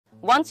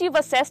Once you've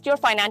assessed your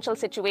financial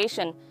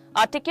situation,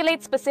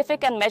 articulate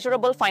specific and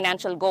measurable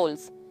financial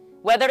goals.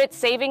 Whether it's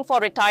saving for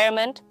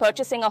retirement,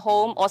 purchasing a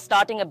home, or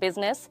starting a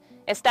business,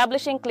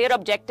 establishing clear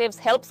objectives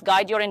helps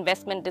guide your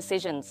investment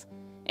decisions.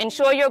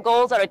 Ensure your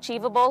goals are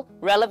achievable,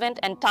 relevant,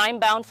 and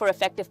time-bound for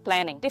effective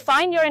planning.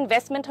 Define your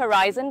investment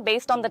horizon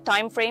based on the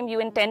time frame you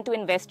intend to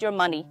invest your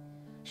money.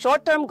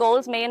 Short-term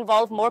goals may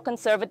involve more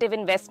conservative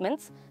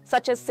investments,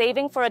 such as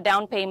saving for a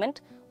down payment,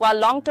 while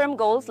long-term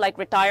goals like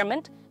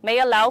retirement may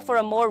allow for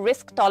a more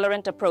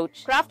risk-tolerant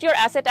approach. Craft your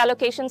asset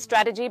allocation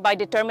strategy by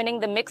determining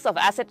the mix of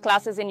asset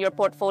classes in your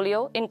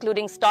portfolio,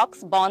 including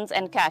stocks, bonds,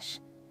 and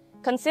cash.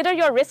 Consider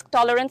your risk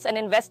tolerance and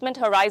investment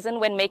horizon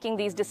when making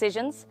these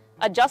decisions,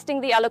 adjusting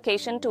the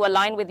allocation to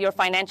align with your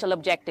financial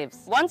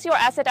objectives. Once your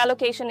asset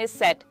allocation is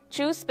set,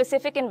 choose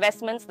specific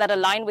investments that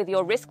align with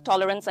your risk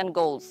tolerance and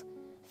goals.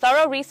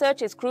 Thorough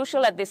research is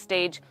crucial at this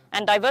stage,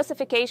 and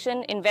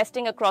diversification,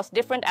 investing across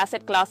different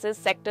asset classes,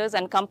 sectors,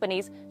 and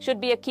companies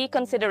should be a key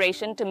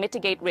consideration to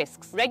mitigate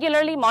risks.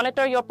 Regularly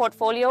monitor your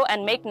portfolio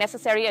and make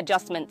necessary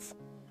adjustments.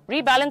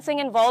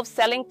 Rebalancing involves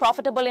selling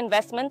profitable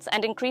investments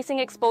and increasing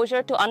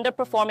exposure to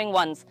underperforming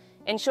ones,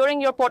 ensuring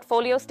your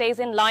portfolio stays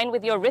in line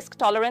with your risk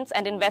tolerance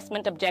and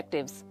investment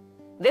objectives.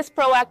 This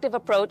proactive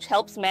approach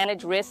helps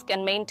manage risk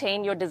and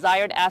maintain your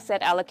desired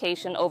asset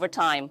allocation over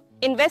time.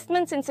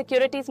 Investments in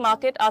securities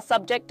market are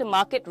subject to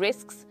market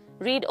risks.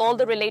 Read all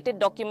the related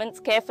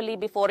documents carefully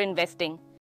before investing.